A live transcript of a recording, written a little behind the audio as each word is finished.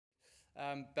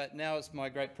But now it's my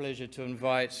great pleasure to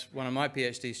invite one of my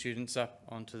PhD students up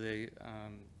onto the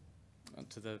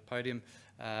podium,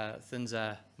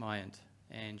 Thinzar Myint,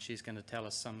 and she's going to tell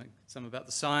us some about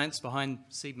the science behind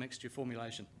seed mixture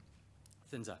formulation.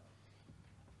 Thinzar.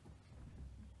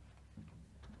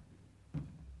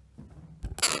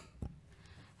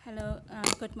 Hello,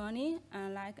 good morning.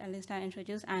 Like Alista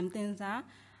introduced, I'm Thinzar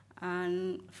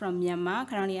from Myanmar.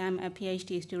 Currently, I'm a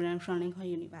PhD student from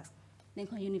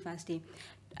Lincoln University.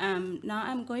 Now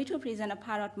I'm going to present a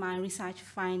part of my research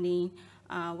finding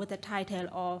with the title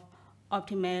of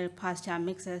Optimal Pasture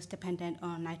Mixes Dependent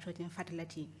on Nitrogen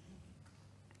Fertility.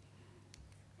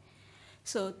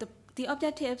 So the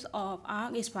objectives of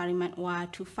our experiment were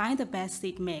to find the best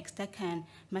seed mix that can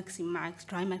maximize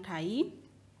dry matter yield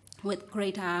with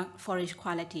greater forage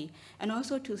quality, and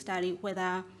also to study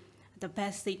whether the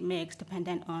best seed mix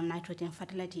dependent on nitrogen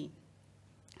fertility.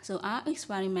 So our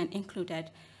experiment included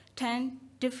 10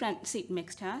 different seed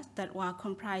mixtures that were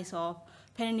comprised of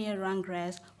perennial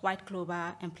ryegrass, white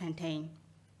clover, and plantain.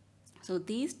 So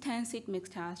these 10 seed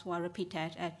mixtures were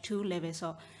repeated at 2 levels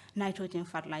of nitrogen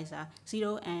fertilizer,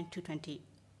 0 and 220.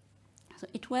 So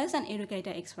it was an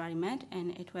irrigated experiment,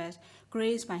 and it was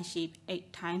grazed by sheep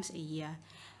 8 times a year.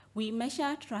 We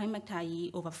measured dry matter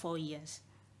yield over 4 years.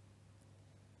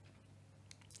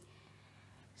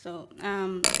 So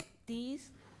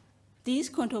these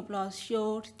control plots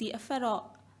showed the effect of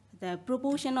the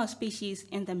proportion of species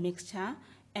in the mixture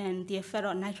and the effect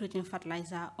of nitrogen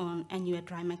fertilizer on annual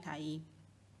dry matter yield.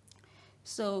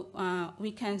 So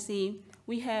we can see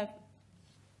we have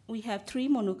 3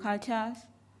 monocultures,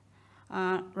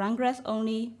 ryegrass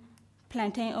only,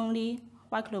 plantain only,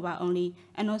 white clover only,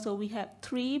 and also we have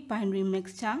 3 binary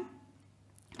mixture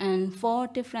and 4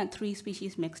 different 3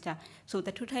 species mixture. So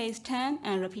the total is 10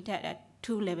 and repeated at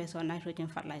 2 levels of nitrogen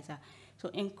fertilizer. So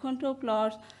in control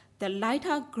plots, the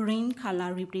lighter green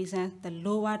color represents the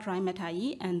lower dry matter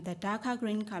yield, and the darker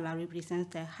green color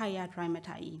represents the higher dry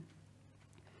matter yield.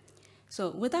 So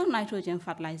without nitrogen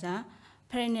fertilizer,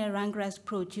 perennial ryegrass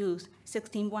produced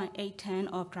 16.8 ton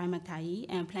of dry matter yield,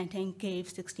 and plantain gave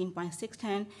 16.6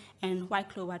 ton, and white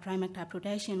clover dry matter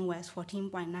production was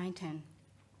 14.9 ton.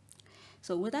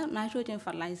 So without nitrogen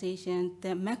fertilization,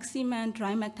 the maximum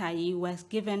dry matter yield was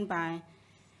given by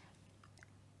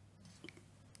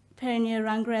perennial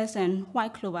ryegrass and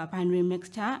white clover binary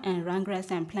mixture and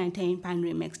ryegrass and plantain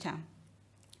binary mixture.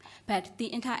 But the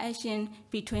interaction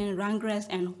between ryegrass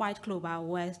and white clover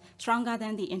was stronger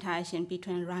than the interaction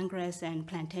between ryegrass and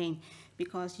plantain,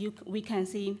 because we can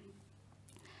see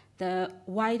the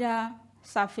wider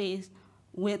surface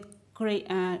with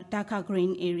darker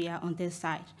green area on this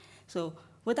side. So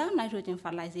without nitrogen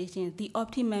fertilization, the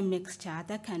optimum mixture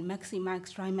that can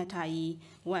maximize dry matter yield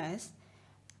was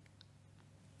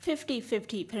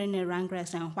 50-50 perennial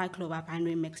ryegrass and white clover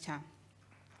binary mixture.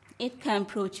 It can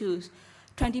produce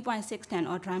 20.6 ton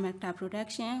of dry matter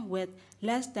production with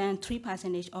less than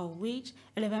 3% of wheat,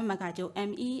 11 megajoule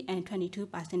ME, and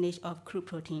 22% of crude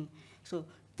protein. So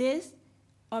this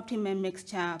optimum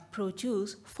mixture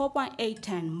produced 4.8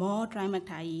 ton more dry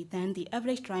matter yield than the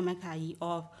average dry matter yield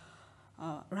of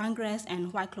ryegrass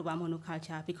and white clover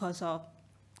monoculture because of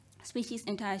species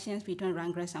interactions between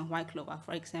ryegrass and white clover.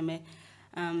 For example,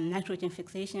 nitrogen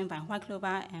fixation by white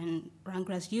clover, and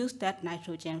ryegrass used that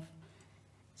nitrogen.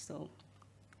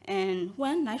 And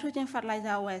when nitrogen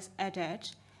fertilizer was added,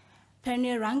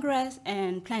 perennial ryegrass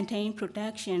and plantain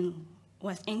production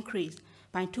was increased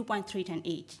by 2.3 ton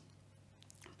each.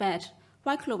 But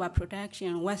white clover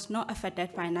production was not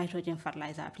affected by nitrogen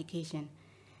fertilizer application.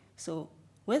 So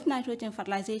with nitrogen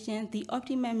fertilization, the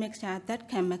optimum mixture that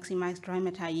can maximize dry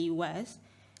matter yield was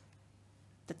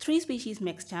the 3 species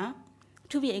mixture,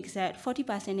 to be exact,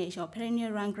 40% of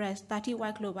perennial ryegrass, 30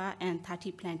 white clover, and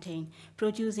 30 plantain,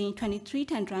 producing 23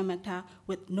 ton dry matter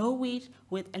with no wheat,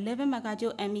 with 11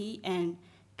 megajoule ME, and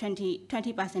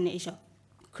 20% of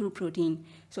crude protein.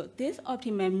 So this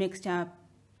optimum mixture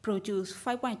produced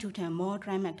 5.2 ton more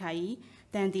dry matter yield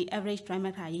than the average dry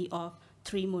matter yield of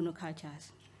 3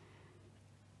 monocultures.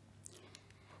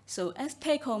 So as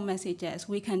take-home messages,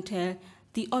 we can tell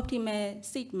the optimal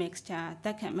seed mixture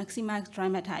that can maximize dry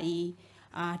matter yield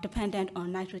dependent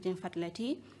on nitrogen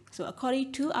fertility. So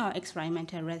according to our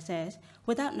experimental results,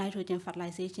 without nitrogen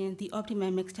fertilization, the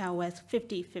optimal mixture was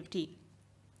 50-50.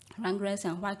 Ryegrass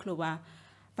and white clover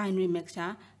binary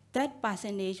mixture, that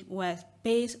percentage was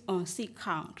based on seed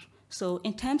count. So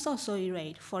in terms of soil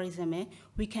rate, for example,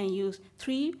 we can use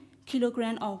 3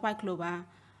 kilograms of white clover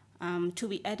to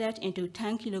be added into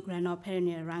 10 kilograms of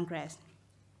perennial ryegrass.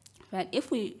 But if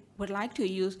we would like to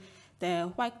use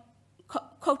the white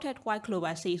coated white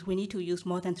clover seeds, we need to use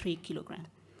more than 3 kilograms.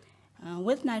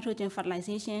 With nitrogen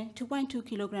fertilization, 2.2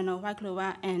 kilograms of white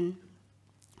clover and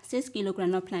 6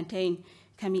 kilograms of plantain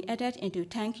can be added into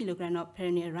 10 kilograms of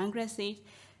perennial ryegrass seeds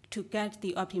to get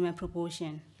the optimal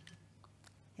proportion.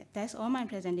 Yeah, that's all my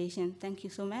presentation. Thank you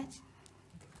so much.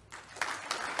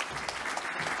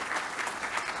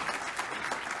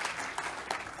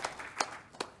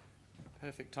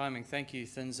 Perfect timing. Thank you,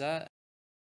 Thinzar.